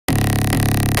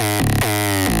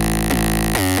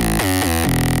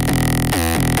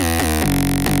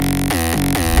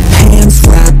Hands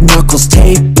flat, knuckles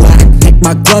taped black. Pick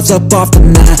my gloves up off the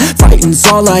mat. Fighting's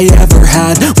all I ever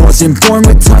had. Wasn't born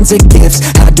with tons of gifts.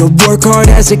 Had to work hard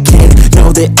as a kid.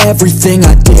 Know that everything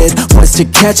I did was to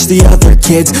catch the other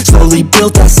kids. Slowly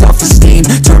built that self-esteem.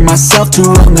 Turned myself to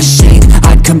a machine.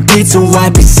 I'd compete so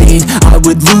I'd be seen. I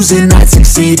would lose and I'd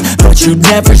succeed, but you'd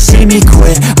never see me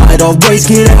quit. I'd always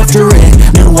get after it.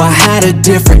 Knew I had a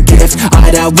different gift.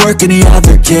 I'd outwork any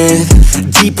other kid.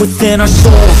 Deep within our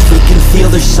souls, we can feel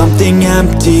there's something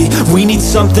empty. We need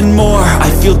something more. I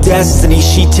feel destiny,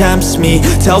 she tempts me.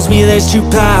 Tells me there's two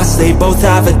paths, they both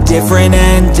have a different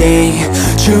ending.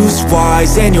 Choose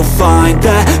wise and you'll find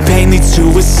that pain leads to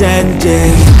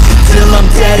ascending. Till I'm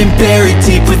dead and buried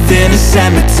deep within a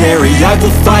cemetery, I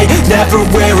will fight, never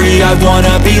weary, I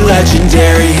wanna be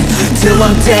legendary. Till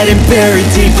I'm dead and buried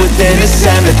deep within a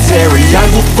cemetery, I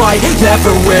will fight,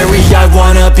 never weary, I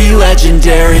wanna be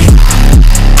legendary.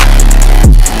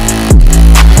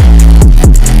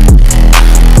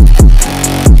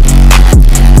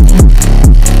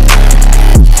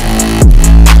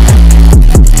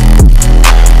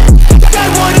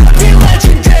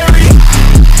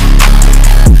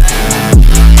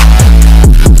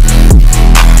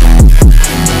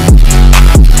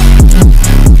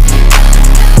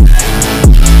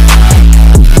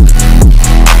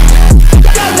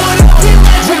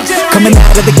 Coming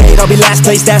out of the gate, I'll be last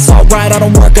place, that's alright. I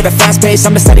don't work at a fast pace,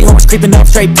 I'm a steady horse creeping up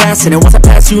straight past it. And once I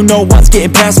pass you, no one's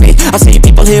getting past me. I've seen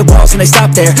people hit walls and they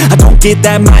stop there. I don't get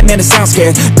that mind, man, it sounds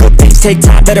scared. Good things take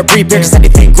time, better prepare, cause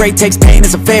anything great takes pain,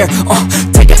 it's unfair.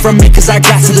 Take it from me, cause I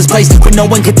got to this place where no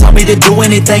one can tell me to do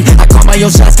anything. I call my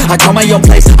own shots, I call my own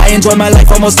place. I enjoy my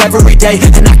life almost every day,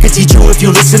 and I can teach you if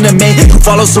you listen to me. You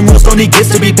follow some rules, don't need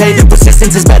gifts to be paid.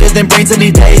 Persistence is better than brains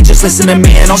any day. Just listen to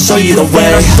me and I'll show you the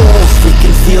way. Our souls, we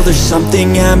can feel there's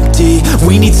something empty.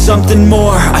 We need something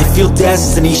more. I feel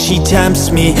destiny, she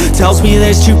tempts me. Tells me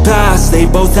there's two paths, they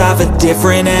both have a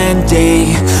different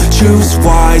ending. Choose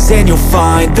wise and you'll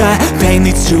find that pain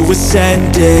leads to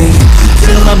ascending.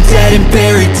 Till I'm dead and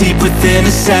buried deep within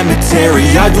a cemetery,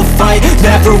 I will fight,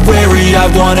 never weary, I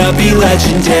wanna be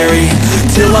legendary.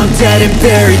 Till I'm dead and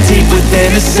buried deep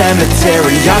within a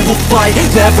cemetery, I will fight,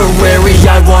 never weary,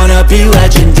 I wanna be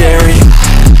legendary.